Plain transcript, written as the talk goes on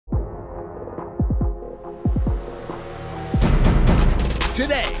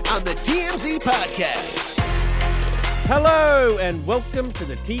Today on the TMZ Podcast. Hello and welcome to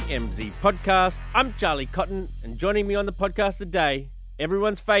the TMZ Podcast. I'm Charlie Cotton, and joining me on the podcast today,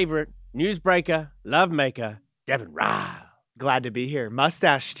 everyone's favorite newsbreaker, lovemaker, Deven Rall. Glad to be here.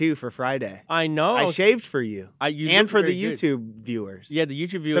 Mustache, too, for Friday. I know. I shaved for you. And for the YouTube viewers. Yeah, the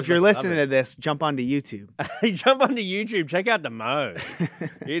YouTube viewers. So if you're listening to this, jump onto YouTube. Jump onto YouTube. Check out the Mo.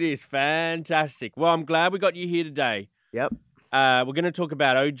 It is fantastic. Well, I'm glad we got you here today. Yep. We're going to talk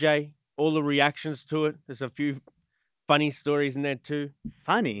about OJ, all the reactions to it. There's a few funny stories in there, too.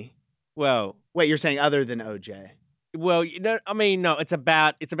 Funny? Well. Wait, you're saying other than OJ? Well, no, it's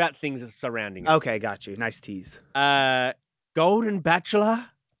about things surrounding it. Okay, got you. Nice tease. Golden Bachelor,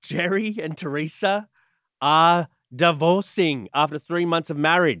 Gerry and Theresa are divorcing after 3 months of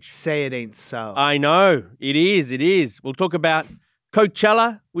marriage. Say it ain't so. I know. It is. We'll talk about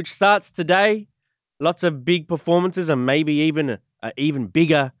Coachella, which starts today. Lots of big performances and maybe even an even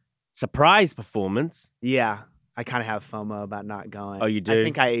bigger surprise performance. Yeah. I kind of have FOMO about not going. Oh, you do? I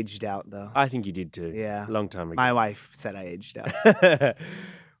think I aged out, though. I think you did, too. Yeah. A long time ago. My wife said I aged out.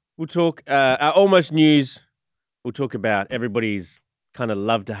 We'll talk our almost news. We'll talk about everybody's kind of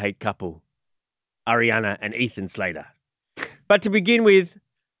love-to-hate couple, Ariana and Ethan Slater. But to begin with,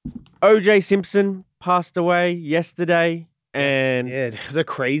 O.J. Simpson passed away yesterday. And it was a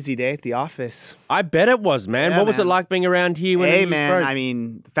crazy day at the office. I bet it was, man. Yeah, what was it like being around here when Hey, it man, broke? I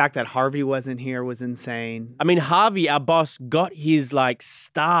mean, the fact that Harvey wasn't here was insane. I mean, Harvey, our boss, got his,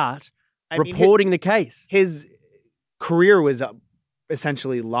 start reporting the case. His career was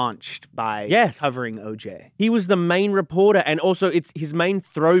essentially launched by covering OJ. He was the main reporter, and also it's his main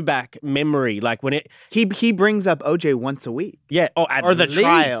throwback memory. Like when he brings up OJ once a week. Yeah, or the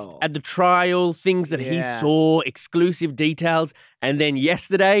trial. At the trial, things that he saw, exclusive details. And then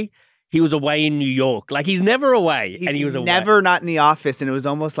yesterday, he was away in New York. Like he's never away, and he was away. Never not in the office, and it was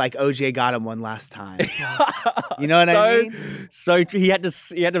almost like OJ got him one last time. You know what I mean? So he had to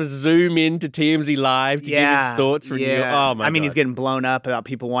zoom into TMZ Live to give his thoughts from New York. Oh my! I mean, he's getting blown up about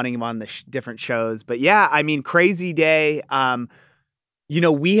people wanting him on the different shows, but yeah, I mean, crazy day.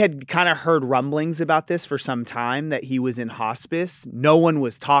 We had kind of heard rumblings about this for some time that he was in hospice. No one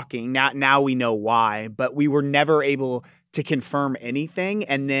was talking. Now we know why, but we were never able to confirm anything.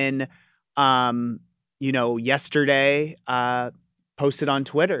 And then, yesterday, posted on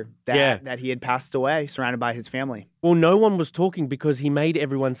Twitter that he had passed away, surrounded by his family. Well, no one was talking because he made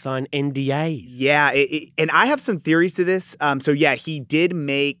everyone sign NDAs. Yeah, and I have some theories to this. He did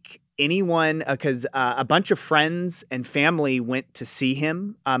make anyone, because a bunch of friends and family went to see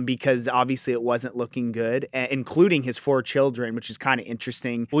him because obviously it wasn't looking good, including his 4 children, which is kind of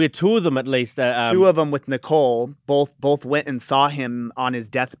interesting. Well, yeah, 2 of them at least. 2 of them with Nicole, both went and saw him on his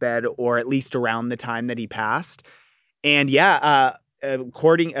deathbed, or at least around the time that he passed. And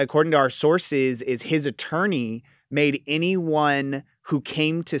according to our sources, is his attorney made anyone who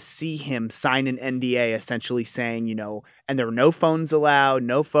came to see him sign an NDA, essentially saying, and there were no phones allowed,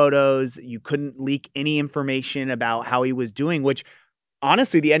 no photos. You couldn't leak any information about how he was doing, which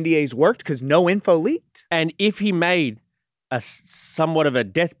honestly, the NDAs worked because no info leaked. And if he made a somewhat of a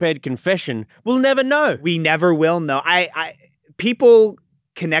deathbed confession, we'll never know. We never will know. People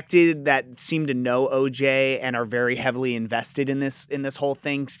connected that seem to know OJ and are very heavily invested in this whole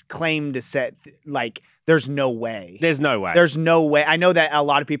thing claim to say there's no way. There's no way. There's no way. I know that a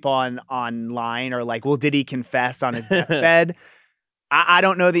lot of people online are like, well, did he confess on his deathbed? I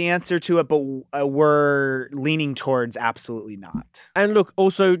don't know the answer to it, but we're leaning towards absolutely not. And look,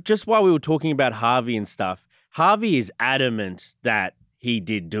 also, just while we were talking about Harvey and stuff, Harvey is adamant that he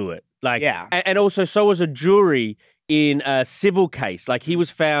did do it. And also, so was a jury in a civil case. Like, he was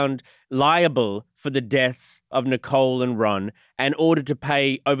found liable for the deaths of Nicole and Ron and ordered to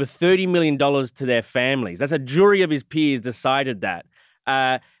pay over $30 million to their families. That's a jury of his peers decided that.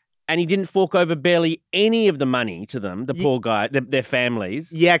 And he didn't fork over barely any of the money to them, the poor guy, their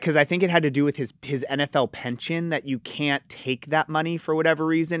families. Yeah, because I think it had to do with his NFL pension, that you can't take that money for whatever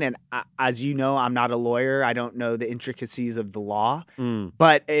reason. And as you know, I'm not a lawyer. I don't know the intricacies of the law.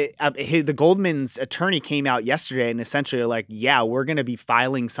 But the Goldman's attorney came out yesterday and essentially like, yeah, we're going to be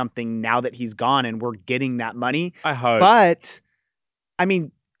filing something now that he's gone and we're getting that money. I hope. But, I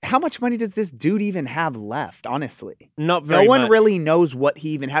mean, how much money does this dude even have left, honestly? Not very much. No one really knows what he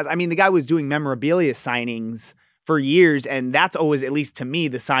even has. I mean, the guy was doing memorabilia signings for years, and that's always, at least to me,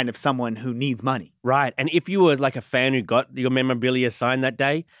 the sign of someone who needs money. Right. And if you were like a fan who got your memorabilia signed that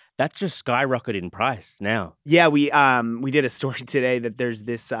day, that's just skyrocketed in price now. Yeah, we did a story today that there's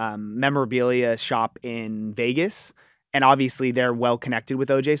this memorabilia shop in Vegas, And obviously they're well connected with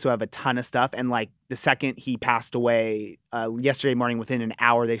OJ, so have a ton of stuff. And like the second he passed away yesterday morning, within an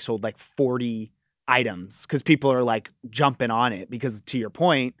hour, they sold like 40 items because people are like jumping on it because, to your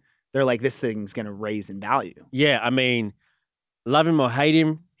point, they're like, this thing's going to raise in value. Yeah, I mean, love him or hate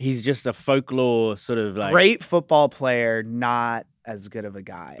him, he's just a folklore sort of like... Great football player, not as good of a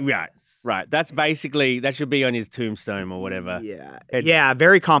guy. Right. That's basically, that should be on his tombstone or whatever. Yeah,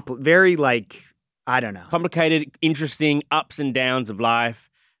 very like... I don't know. Complicated, interesting, ups and downs of life.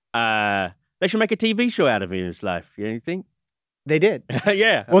 They should make a TV show out of his life. You think? They did.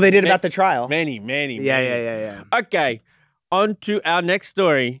 Yeah. Well, they did about the trial. Many. Yeah. Okay, on to our next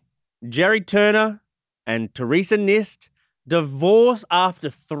story. Gerry Turner and Theresa Nist divorce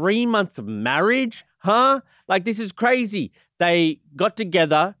after 3 months of marriage? Huh? Like, this is crazy. They got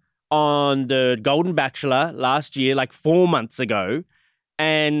together on the Golden Bachelor last year, like 4 months ago.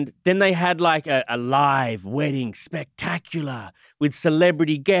 And then they had like a live wedding spectacular with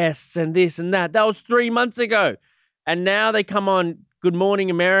celebrity guests and this and that. That was 3 months ago. And now they come on Good Morning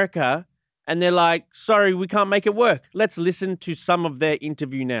America and they're like, sorry, we can't make it work. Let's listen to some of their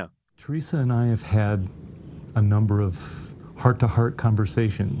interview now. Theresa and I have had a number of heart-to-heart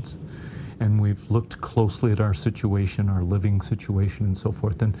conversations, and we've looked closely at our situation, our living situation and so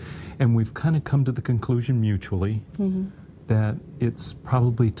forth. And we've kind of come to the conclusion mutually that it's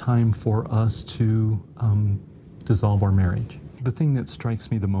probably time for us to dissolve our marriage. The thing that strikes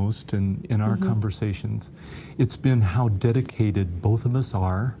me the most in our conversations, it's been how dedicated both of us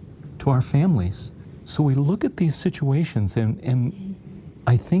are to our families. So we look at these situations and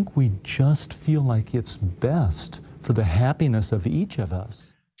I think we just feel like it's best for the happiness of each of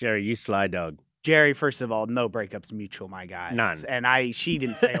us. Gerry, you sly dog. Gerry, first of all, no breakups mutual, my guy. None. And she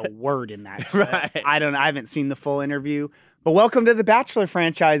didn't say a word in that. Right. I haven't seen the full interview. But welcome to the Bachelor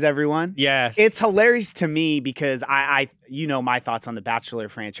franchise, everyone. Yes. It's hilarious to me because I you know my thoughts on the Bachelor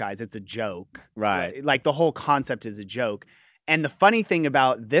franchise. It's a joke. Right. Like the whole concept is a joke. And the funny thing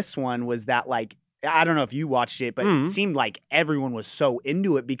about this one was that, like, I don't know if you watched it, but it seemed like everyone was so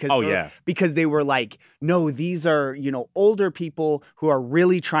into it because because they were like, no, these are, older people who are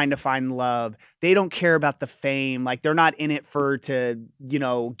really trying to find love. They don't care about the fame. Like, they're not in it to,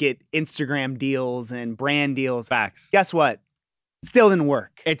 get Instagram deals and brand deals. Facts. Guess what? Still didn't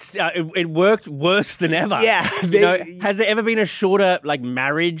work. It worked worse than ever. Yeah. Has there ever been a shorter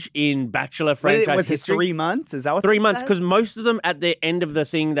marriage in Bachelor franchise history? Was it 3 months? Is that what 3 months? Because most of them at the end of the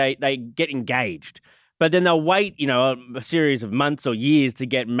thing they get engaged, but then they'll wait a series of months or years to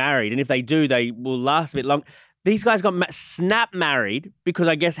get married, and if they do, they will last a bit long. These guys got snap married because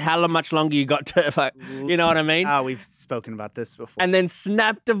I guess how much longer you got to, you know what I mean? Oh, we've spoken about this before. And then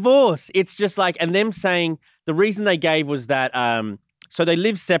snap divorce. It's just like, and them saying the reason they gave was that, so they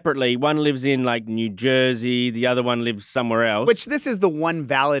live separately. One lives in New Jersey. The other one lives somewhere else. Which this is the one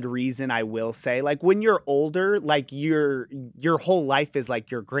valid reason I will say. Like when you're older, your whole life is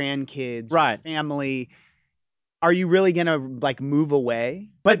like your grandkids, right, your family. Are you really going to move away?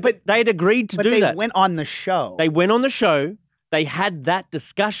 But they had agreed to do that. They went on the show. They went on the show. They had that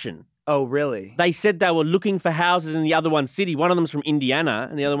discussion. Oh, really? They said they were looking for houses in the other one's city. One of them's from Indiana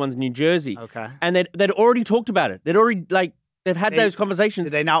and the other one's New Jersey. Okay. And they'd already talked about it. They'd already they've had those conversations.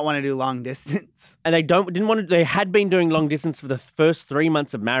 Did they not want to do long distance? And didn't want to. They had been doing long distance for the first 3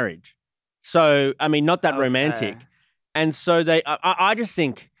 months of marriage. So, I mean, not that romantic. And so I just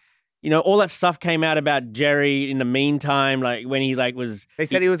think, all that stuff came out about Gerry in the meantime, when he was... They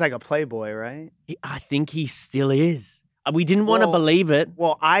said he was like a playboy, right? I think he still is. We didn't want to believe it.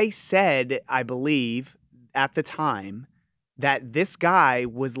 Well, I said, I believe, at the time, that this guy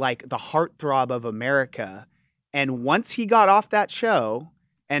was like the heartthrob of America. And once he got off that show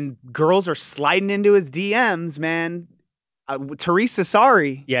and girls are sliding into his DMs, man... Theresa,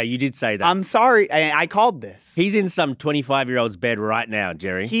 sorry. Yeah, you did say that. I'm sorry. I called this. He's in some 25-year-old's bed right now,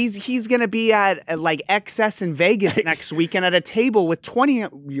 Gerry. He's going to be at XS in Vegas next weekend at a table with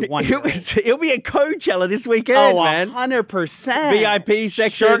 21-year-olds. He'll be at Coachella this weekend, man. 100%. VIP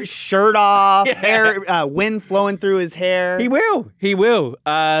section. Shirt off, hair, wind flowing through his hair. He will.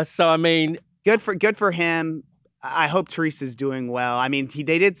 So, I mean... Good for him. I hope Theresa's doing well. I mean,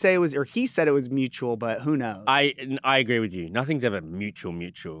 they did say he said it was mutual, but who knows? I agree with you. Nothing's ever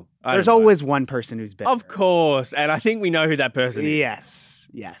mutual. There's always one person who's better. Of course. And I think we know who that person is.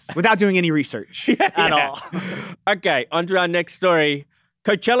 Yes. Without doing any research at all. Okay, on to our next story.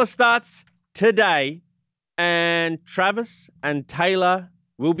 Coachella starts today, and Travis and Taylor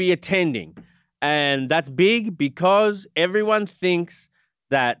will be attending. And that's big because everyone thinks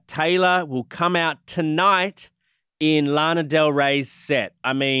that Taylor will come out tonight in Lana Del Rey's set.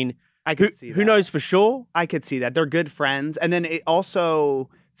 I mean, I could see that. Who knows for sure? I could see that. They're good friends. And then it also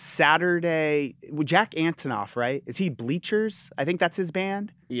Saturday, Jack Antonoff, right? Is he Bleachers? I think that's his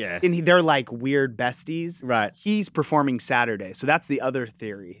band. Yeah. And they're like weird besties. Right. He's performing Saturday. So that's the other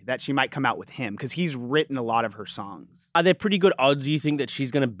theory, that she might come out with him because he's written a lot of her songs. Are there pretty good odds you think that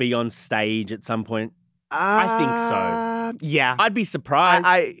she's going to be on stage at some point? I think so. Yeah. I'd be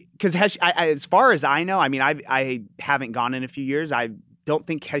surprised. Because as far as I know, I mean, I haven't gone in a few years. I don't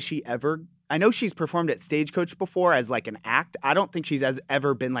think has she ever. I know she's performed at Stagecoach before as like an act. I don't think she's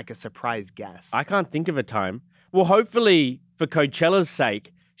ever been like a surprise guest. I can't think of a time. Well, hopefully for Coachella's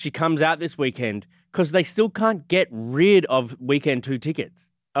sake, she comes out this weekend because they still can't get rid of weekend 2 tickets.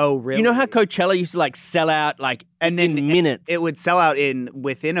 Oh, really? You know how Coachella used to like sell out like in minutes? It would sell out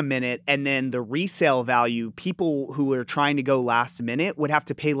within a minute, and then the resale value, people who were trying to go last minute would have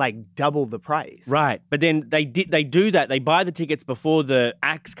to pay like double the price. Right. But then they do that. They buy the tickets before the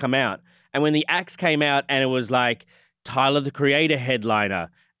acts come out. And when the acts came out and it was like Tyler, the Creator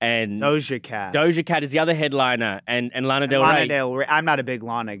headliner, and Doja Cat. Doja Cat is the other headliner, and Lana Del Rey. Lana Del Rey. I'm not a big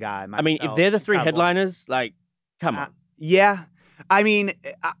Lana guy myself. I mean, if they're the 3 headliners, like, come on. Yeah. I mean,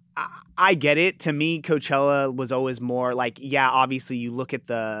 I get it. To me, Coachella was always more like, yeah, obviously you look at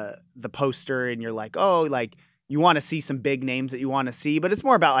the poster and you're like, oh, like you want to see some big names that you want to see, but it's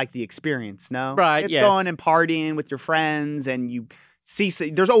more about like the experience, no? Right, It's yes. going and partying with your friends and you see,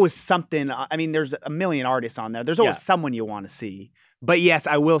 there's always something. I mean, there's a million artists on there. There's always someone you want to see. But yes,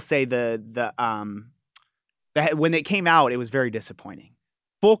 I will say when it came out, it was very disappointing.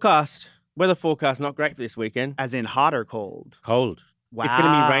 Weather forecast, not great for this weekend. As in hot or cold? Cold. Wow. It's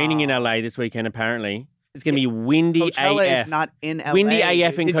going to be raining in LA this weekend, apparently. It's going to be windy Coachella AF. is not in LA. Windy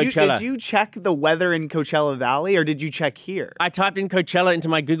AF in Coachella. Did you check the weather in Coachella Valley, or did you check here? I typed in Coachella into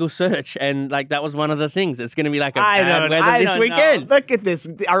my Google search, and like that was one of the things. It's going to be like a bad weather this weekend. Look at this.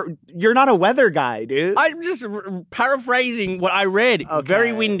 You're not a weather guy, dude. I'm just paraphrasing what I read. Okay,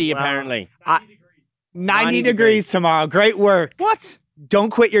 Very windy, apparently. 90 degrees tomorrow. Great work. What?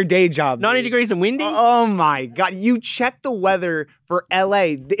 Don't quit your day job. 90 degrees and windy? Oh my God. You check the weather for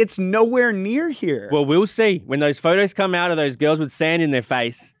LA. It's nowhere near here. Well, we'll see. When those photos come out of those girls with sand in their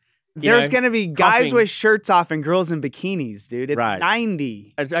face. There's going to be guys with shirts off and girls in bikinis, dude. It's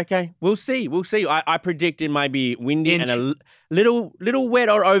 90. Okay. We'll see. I predict it might be windy and a little wet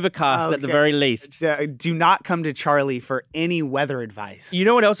or overcast at the very least. Do not come to Charlie for any weather advice. You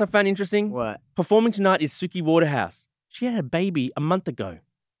know what else I found interesting? What? Performing tonight is Suki Waterhouse. She had a baby a month ago.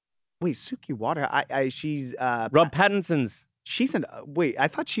 Wait, Suki Water? She's Rob Pattinson's. She's wait, I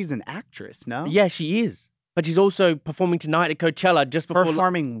thought she's an actress, no? Yeah, she is. But she's also performing tonight at Coachella just before.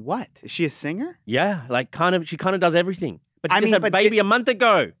 Performing what? Is she a singer? Yeah, like she kind of does everything. But she just had a baby a month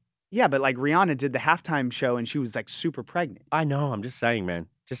ago. Yeah, but like Rihanna did the halftime show and she was like super pregnant. I know, I'm just saying, man.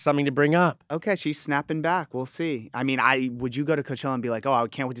 Just something to bring up. Okay, she's snapping back. We'll see. I mean, would you go to Coachella and be like, oh, I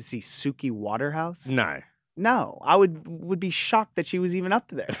can't wait to see Suki Waterhouse? No, I would be shocked that she was even up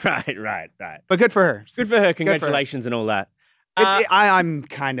there. Right. But good for her. Good for her. Congratulations and all that. I'm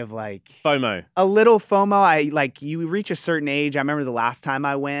kind of like FOMO. A little FOMO. You reach a certain age. I remember the last time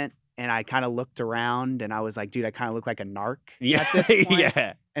I went and I kind of looked around and I was like, dude, I kind of look like a narc at this point.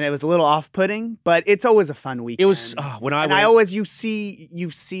 Yeah. And it was a little off-putting, but it's always a fun weekend. It was when I went. You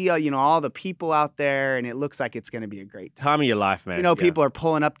see all the people out there, and it looks like it's going to be a great time of your life, man. People are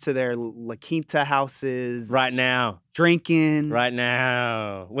pulling up to their La Quinta houses right now, drinking. Right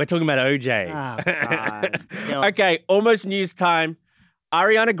now, we're talking about OJ. Oh, God. Okay, almost news time.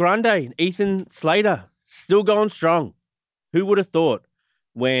 Ariana Grande, Ethan Slater, still going strong. Who would have thought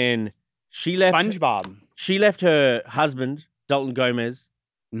when she left SpongeBob? She left her husband, Dalton Gomez.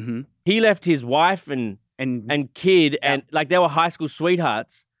 Mm-hmm. He left his wife and kid, and like they were high school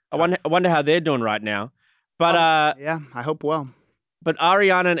sweethearts. I wonder how they're doing right now. But yeah, I hope well. But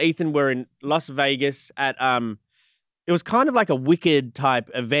Ariana and Ethan were in Las Vegas at it was kind of like a Wicked type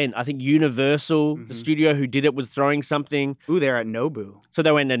event. I think Universal, the studio who did it, was throwing something. Ooh, they're at Nobu. So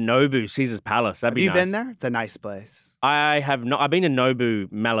they went to Nobu, Caesar's Palace. That'd be nice. Have you been there? It's a nice place. I have not. I've been to Nobu,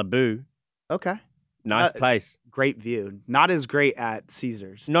 Malibu. Okay. Nice place. Great view. Not as great at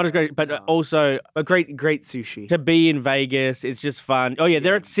Caesar's. Not as great, but also... But great sushi. To be in Vegas, it's just fun. Oh, yeah,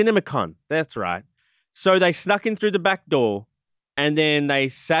 they're at CinemaCon. That's right. So they snuck in through the back door, and then they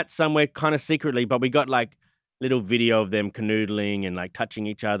sat somewhere kind of secretly, but we got like little video of them canoodling and like touching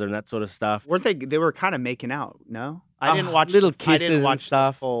each other and that sort of stuff. Weren't they? They were kind of making out, no? I didn't watch... Little kisses and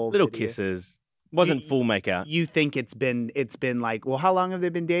stuff. Little kisses. Wasn't full makeout. You think it's been like, well, how long have they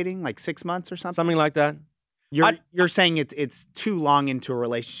been dating? Like 6 months or something? Something like that. You're saying it's too long into a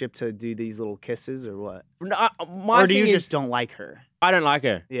relationship to do these little kisses or what? Or do you just don't like her? I don't like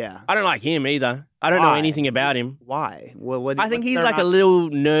her. Yeah. I don't like him either. I don't know anything about him. Why? Well, I think he's like a little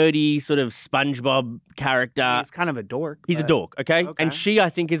nerdy sort of SpongeBob character. He's kind of a dork. He's a dork, okay? And she, I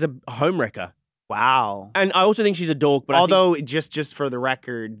think, is a homewrecker. Wow. And I also think she's a dork. But although, just for the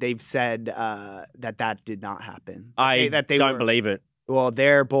record, they've said that did not happen. I don't believe it. Well,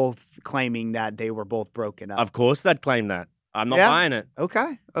 they're both claiming that they were both broken up. Of course they'd claim that. I'm not buying it.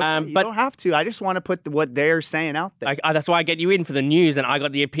 Okay. You don't have to. I just want to put what they're saying out there. That's why I get you in for the news, and I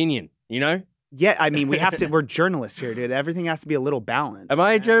got the opinion, you know? Yeah, I mean, we have to. We're journalists here, dude. Everything has to be a little balanced. Am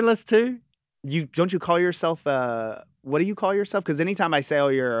I a journalist too? Don't you call yourself what do you call yourself? Because anytime I say, oh,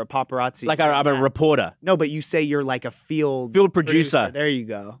 you're a paparazzi. Like I'm a reporter. No, but you say you're like a field producer. There you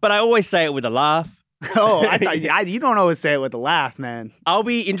go. But I always say it with a laugh. Oh, I thought you don't always say it with a laugh, man. I'll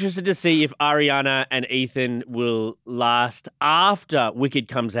be interested to see if Ariana and Ethan will last after Wicked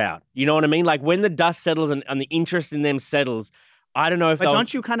comes out. You know what I mean? Like when the dust settles and the interest in them settles, I don't know if But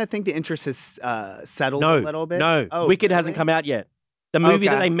don't you kind of think the interest has settled a little bit? No, Wicked hasn't come out yet. The movie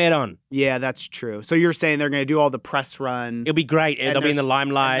that they met on. Yeah, that's true. So you're saying they're going to do all the press run. It'll be great. They'll be in the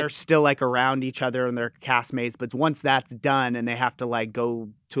limelight. They're still like around each other and their castmates. But once that's done and they have to like go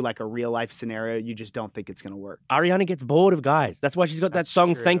to like a real life scenario, you just don't think it's going to work. Ariana gets bored of guys. That's why she's got that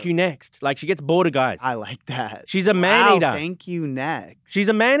song, true. Thank You Next. Like she gets bored of guys. I like that. She's a man-eater. Thank You Next. She's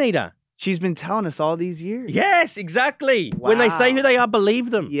a man-eater. She's been telling us all these years. Yes, exactly. Wow. When they say who they are,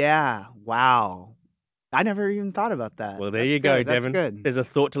 believe them. Yeah. Wow. I never even thought about that. Well, there you go, Deven. That's good. There's a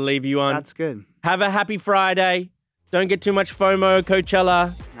thought to leave you on. That's good. Have a happy Friday. Don't get too much FOMO,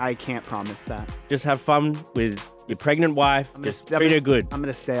 Coachella. I can't promise that. Just have fun with your pregnant wife. Just treat her good. I'm going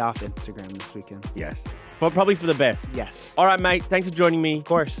to stay off Instagram this weekend. Yes. Probably for the best. Yes. All right, mate. Thanks for joining me. Of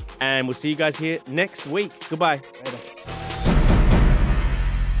course. And we'll see you guys here next week. Goodbye. Later.